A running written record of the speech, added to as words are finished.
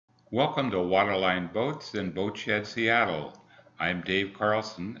Welcome to Waterline Boats in Boatshed, Seattle. I'm Dave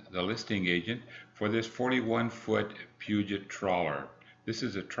Carlson, the listing agent for this 41-foot Puget trawler. This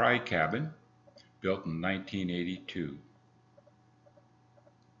is a tri-cabin built in 1982.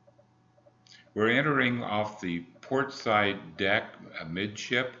 We're entering off the port side deck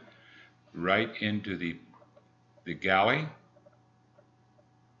midship right into the galley.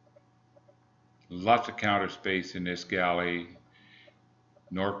 Lots of counter space in this galley.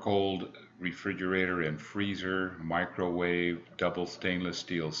 Norcold refrigerator and freezer, microwave, double stainless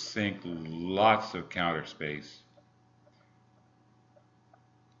steel sink, lots of counter space.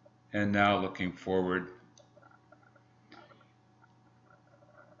 And now looking forward,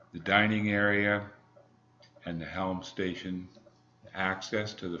 the dining area and the helm station,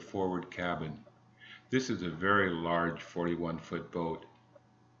 access to the forward cabin. This is a very large 41-foot boat,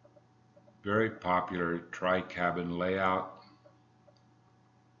 very popular tri-cabin layout.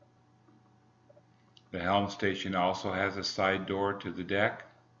 The helm station also has a side door to the deck.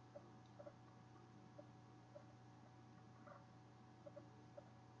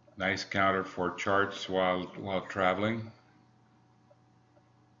 Nice counter for charts while traveling.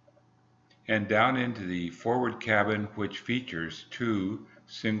 And down into the forward cabin, which features two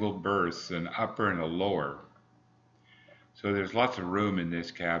single berths, an upper and a lower. So there's lots of room in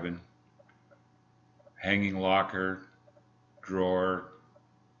this cabin. Hanging locker, drawer,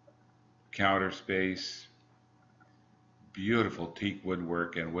 counter space, beautiful teak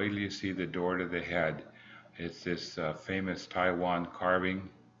woodwork, and wait till you see the door to the head. It's this famous Taiwan carving,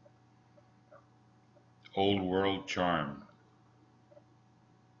 old world charm.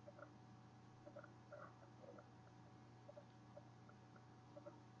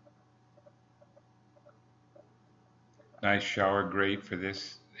 Nice shower grate for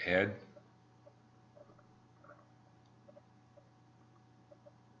this head.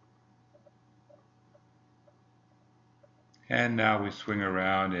 And now we swing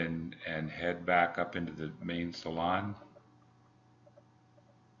around and head back up into the main salon.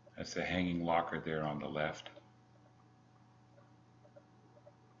 That's the hanging locker there on the left.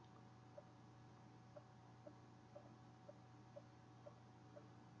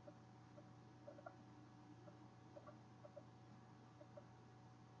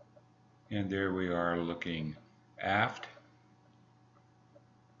 And there we are looking aft.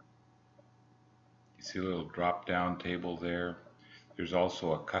 You see a little drop-down table there. There's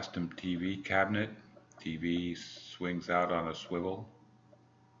also a custom TV cabinet. TV swings out on a swivel.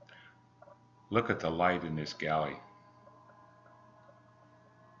 Look at the light in this galley.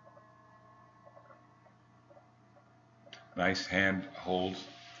 Nice hand holds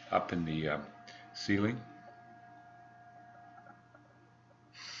up in the ceiling.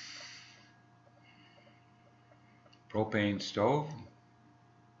 Propane stove.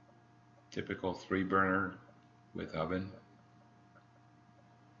 Typical 3-burner with oven.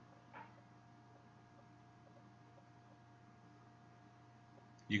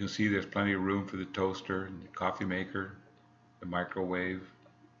 You can see there's plenty of room for the toaster and the coffee maker, the microwave.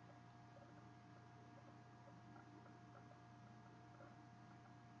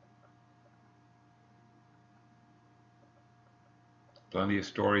 Plenty of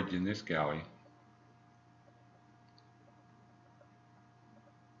storage in this galley.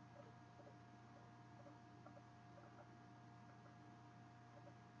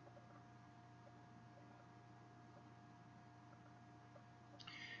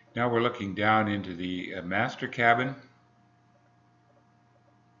 Now we're looking down into the master cabin,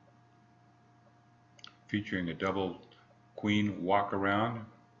 featuring a double queen walk around,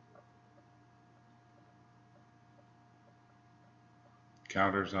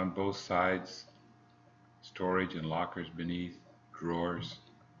 counters on both sides, storage and lockers beneath, drawers,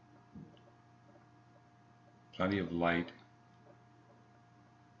 plenty of light.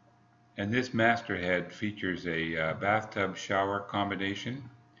 And this master head features a bathtub shower combination.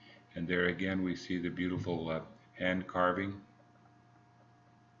 And there again we see the beautiful hand carving.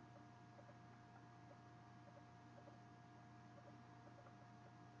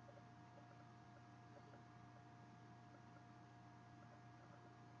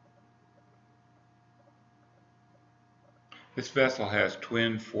 This vessel has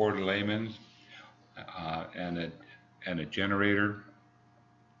twin Ford Leymans and a generator,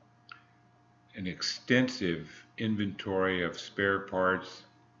 an extensive inventory of spare parts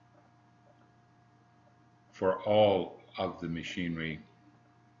for all of the machinery.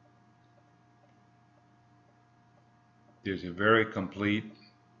 There's a very complete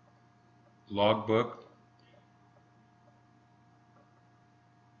logbook.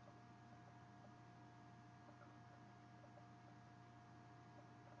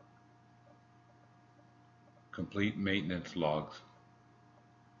 complete maintenance logs.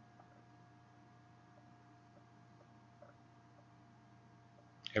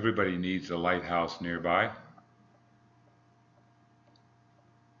 Everybody needs a lighthouse nearby.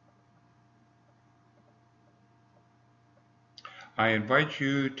 I invite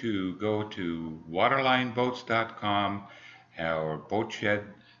you to go to waterlineboats.com or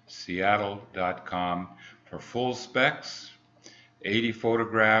boatshedseattle.com for full specs, 80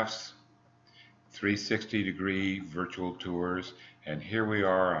 photographs, 360-degree virtual tours, and here we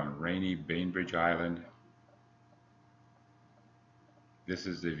are on rainy Bainbridge Island. This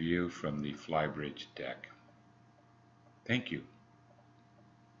is the view from the flybridge deck. Thank you.